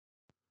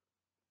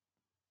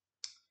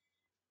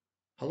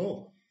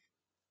Hello.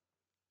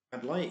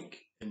 I'd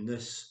like, in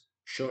this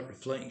short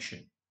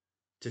reflection,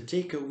 to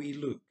take a wee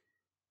look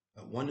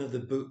at one of the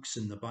books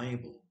in the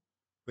Bible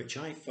which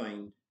I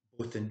find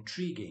both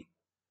intriguing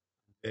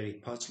and very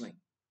puzzling.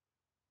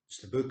 It's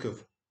the book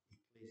of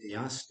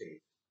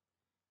Ecclesiastes.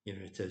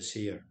 Here it is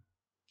here.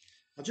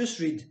 I'll just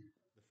read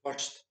the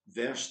first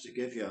verse to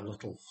give you a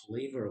little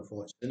flavour of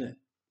what's in it.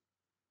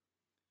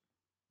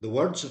 The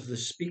words of the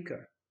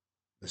speaker,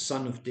 the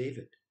son of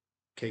David,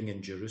 king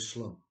in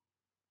Jerusalem.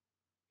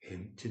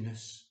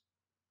 Emptiness,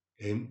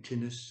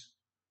 emptiness,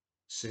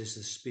 says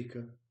the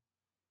speaker.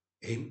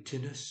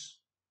 Emptiness,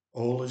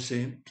 all is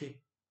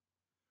empty.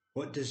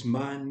 What does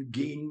man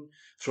gain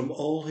from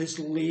all his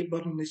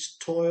labour and his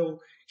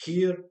toil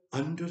here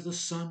under the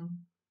sun?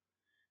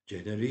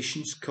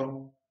 Generations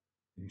come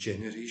and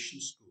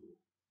generations go,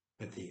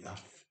 but the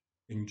earth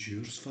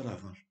endures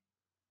forever.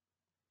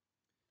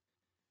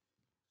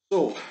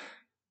 So,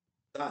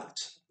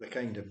 that's the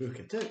kind of book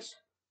it is.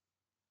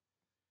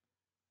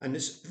 And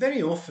it's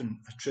very often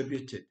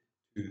attributed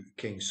to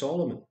King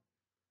Solomon,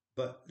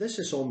 but this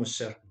is almost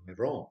certainly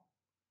wrong.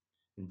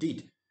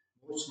 Indeed,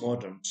 most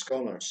modern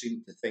scholars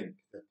seem to think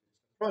that it's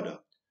a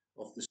product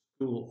of the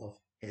school of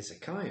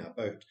Hezekiah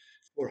about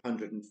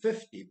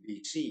 450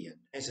 BC. And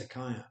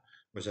Hezekiah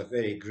was a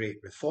very great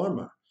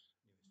reformer.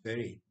 He was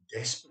very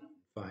desperate,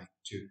 in fact,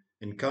 to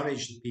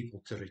encourage the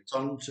people to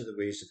return to the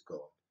ways of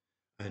God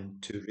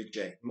and to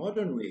reject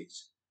modern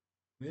ways.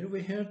 Where have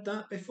we heard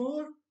that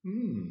before?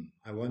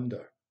 I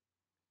wonder.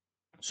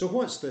 So,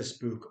 what's this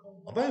book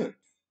all about?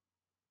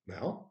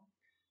 Well,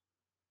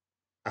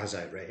 as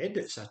I read,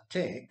 it's a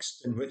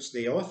text in which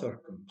the author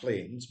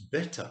complains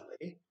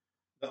bitterly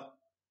that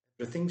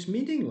everything's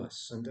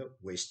meaningless and a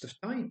waste of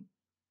time.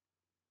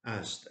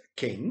 As the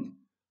king,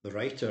 the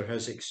writer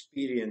has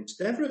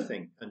experienced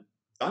everything and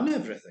done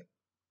everything.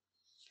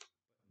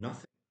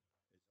 Nothing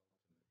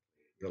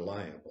is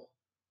reliable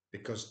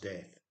because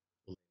death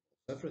labels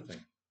everything.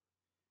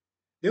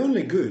 The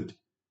only good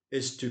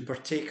is to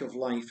partake of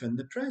life in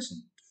the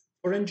present,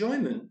 for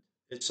enjoyment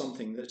is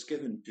something that's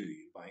given to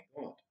you by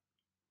God.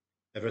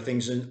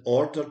 Everything's in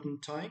ordered in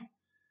time,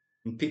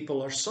 and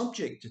people are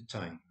subject to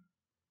time,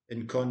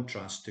 in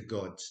contrast to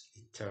God's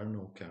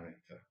eternal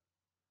character.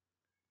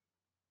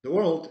 The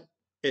world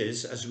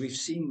is, as we've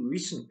seen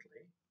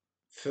recently,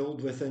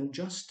 filled with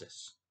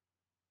injustice,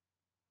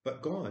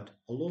 but God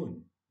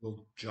alone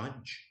will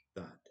judge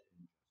that.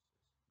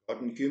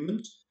 God and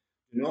humans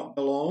do not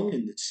belong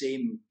in the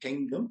same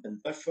kingdom, and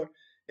therefore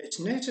it's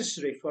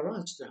necessary for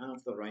us to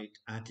have the right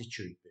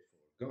attitude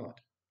before God.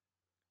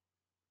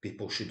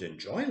 People should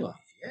enjoy life,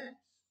 yes,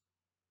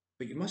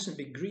 but you mustn't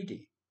be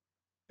greedy,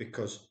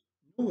 because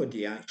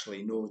nobody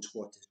actually knows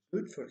what is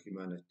good for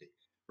humanity.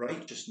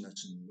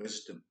 Righteousness and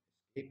wisdom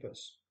escape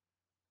us.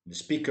 The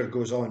speaker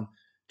goes on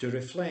to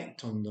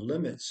reflect on the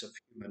limits of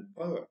human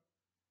power.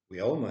 We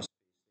all must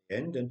face the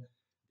end, and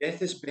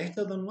death is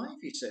better than life,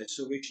 he says,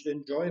 so we should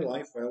enjoy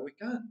life while we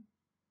can.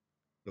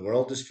 The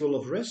world is full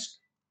of risk.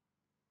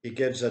 He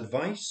gives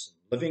advice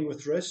on living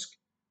with risk,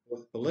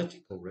 both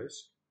political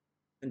risk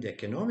and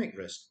economic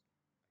risk.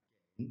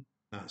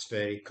 That's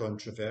very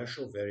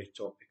controversial, very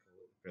topical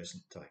at the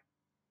present time.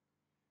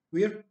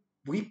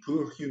 We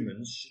poor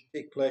humans should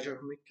take pleasure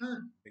when we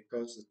can,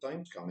 because the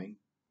time's coming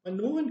when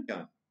no one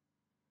can.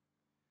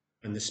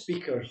 And the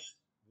speaker's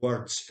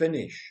words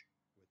finish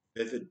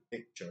with vivid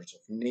pictures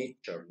of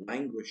nature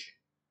languishing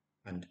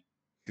and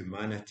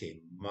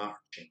humanity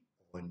marching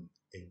on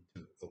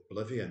into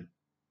oblivion.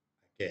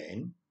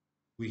 Again,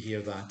 we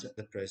hear that at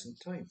the present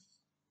time.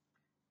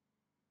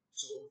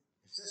 So,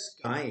 is this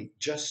guy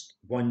just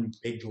one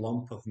big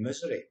lump of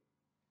misery?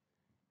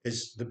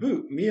 Is the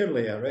book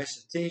merely a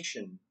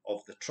recitation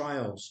of the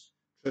trials,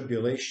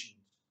 tribulations,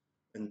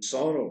 and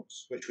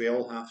sorrows which we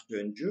all have to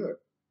endure?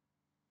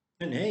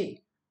 And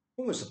hey,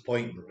 what was the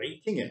point in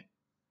writing it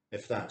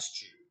if that's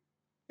true?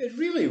 It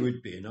really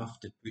would be enough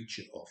to put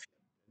you off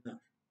your dinner.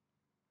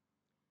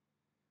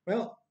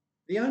 Well,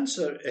 the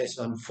answer is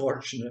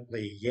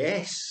unfortunately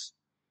yes.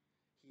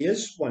 He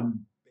is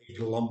one big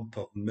lump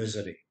of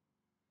misery.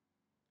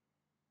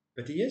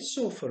 But he is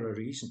so for a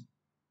reason.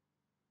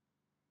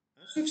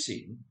 As we've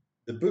seen,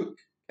 the book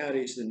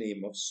carries the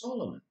name of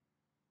Solomon,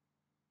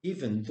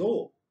 even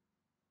though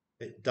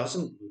it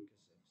doesn't look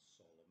as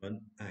if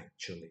Solomon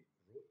actually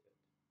wrote it.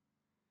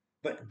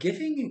 But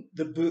giving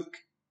the book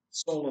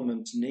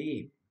Solomon's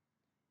name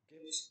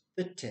gives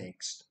the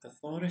text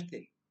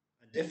authority.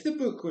 And if the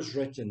book was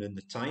written in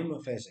the time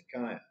of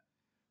Hezekiah,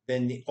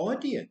 then the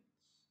audience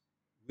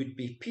would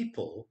be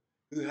people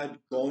who had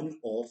gone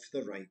off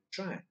the right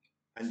track.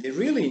 And they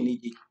really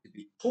needed to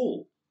be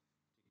told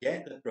to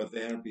get the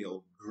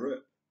proverbial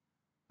grip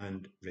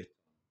and return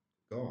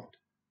to God.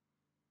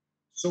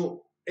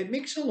 So it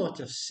makes a lot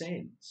of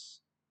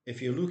sense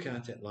if you look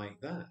at it like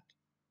that.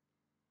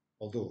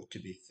 Although, to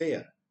be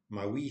fair,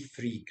 my wee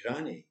free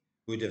granny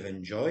would have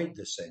enjoyed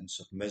the sense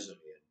of misery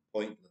and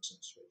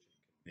pointlessness which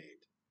it conveyed.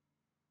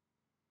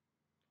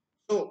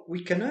 So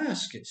we can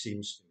ask, it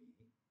seems to me,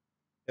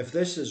 if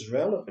this is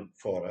relevant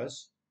for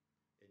us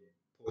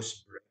in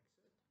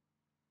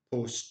post-Brexit,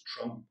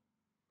 post-Trump,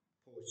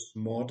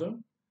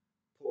 post-modern,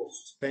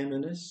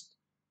 post-feminist,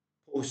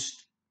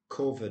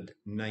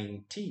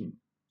 post-COVID-19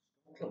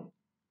 Scotland.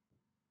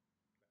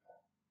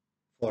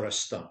 For a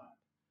start,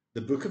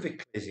 the Book of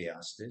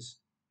Ecclesiastes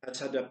has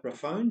had a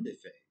profound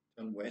effect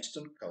on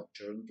Western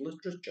culture and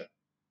literature.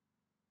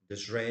 It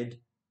is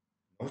read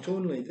not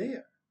only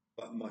there,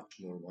 but much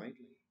more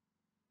widely.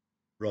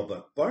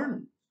 Robert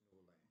Burns, no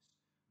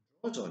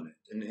less, draws on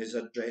it in his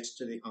address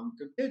to the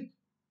Hunker Kid.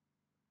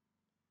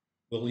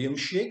 William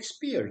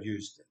Shakespeare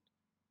used it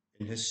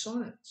in his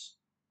sonnets.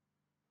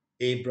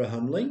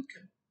 Abraham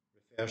Lincoln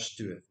refers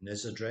to it in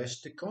his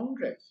address to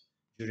Congress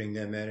during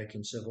the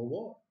American Civil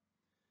War.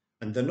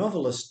 And the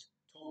novelist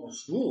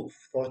Thomas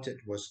Wolfe thought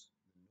it was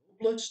the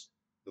noblest,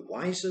 the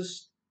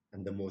wisest,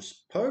 and the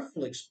most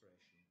powerful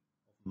expression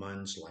of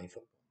man's life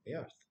upon the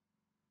earth.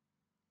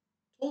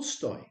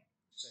 Tolstoy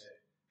said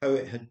how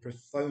it had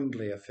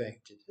profoundly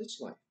affected his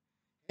life.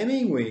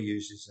 Hemingway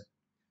uses it.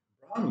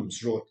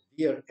 Brahms wrote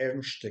Wir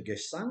Ernste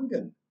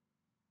Gesangen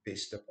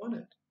based upon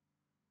it.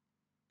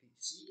 Pete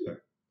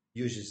Seeger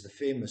uses the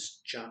famous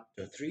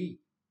chapter 3,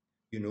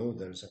 you know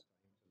there's a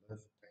time to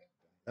live,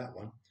 that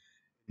one,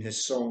 in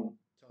his song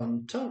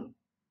Turn Turn.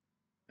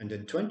 And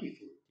in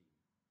 2014,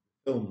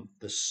 the film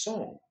The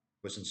Song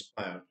was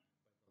inspired by the life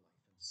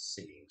and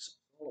sayings of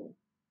Solomon.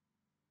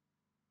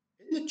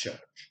 In the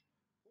church,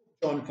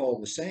 John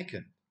Paul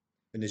II,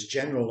 in his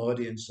general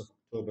audience of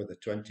October the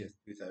 20th,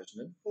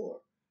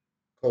 2004,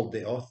 called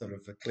the author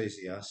of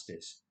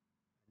Ecclesiastes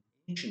an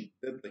ancient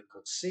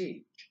biblical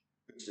sage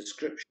whose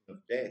description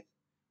of death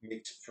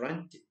makes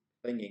frantic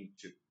clinging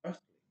to earthly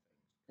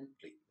things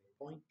completely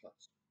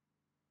pointless.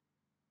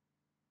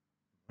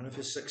 One of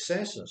his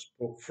successors,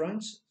 Pope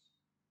Francis,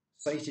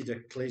 cited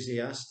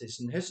Ecclesiastes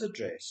in his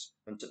address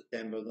on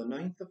September the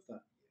 9th of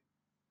that year.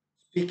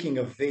 Speaking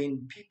of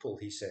vain people,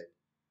 he said,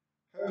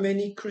 "How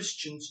many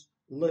Christians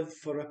live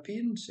for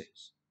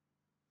appearances?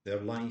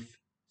 Their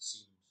life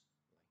seems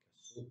like a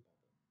soap opera."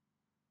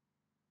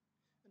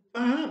 And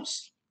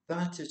perhaps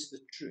that is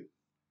the truth.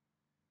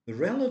 The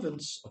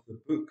relevance of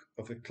the book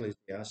of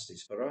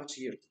Ecclesiastes for us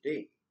here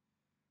today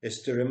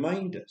is to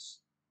remind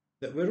us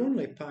that we're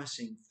only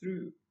passing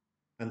through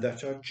and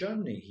that our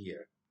journey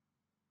here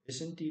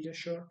is indeed a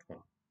short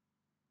one.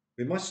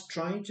 We must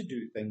try to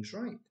do things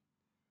right.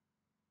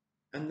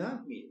 And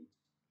that means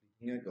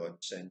leading a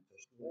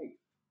God-centered life.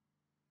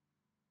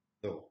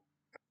 Though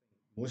I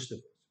think most of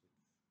us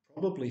would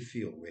probably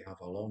feel we have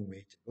a long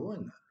way to go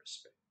in that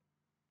respect.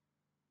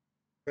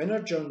 When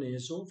our journey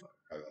is over,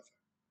 however,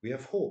 we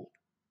have hope,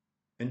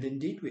 and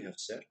indeed we have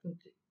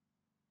certainty,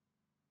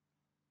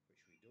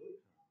 which we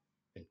don't have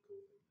in COVID-19.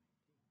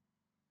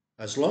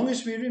 As long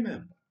as we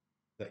remember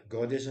that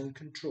God is in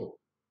control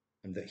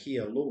and that He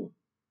alone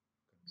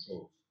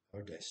controls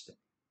our destiny.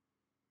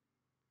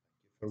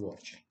 Thank you for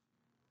watching.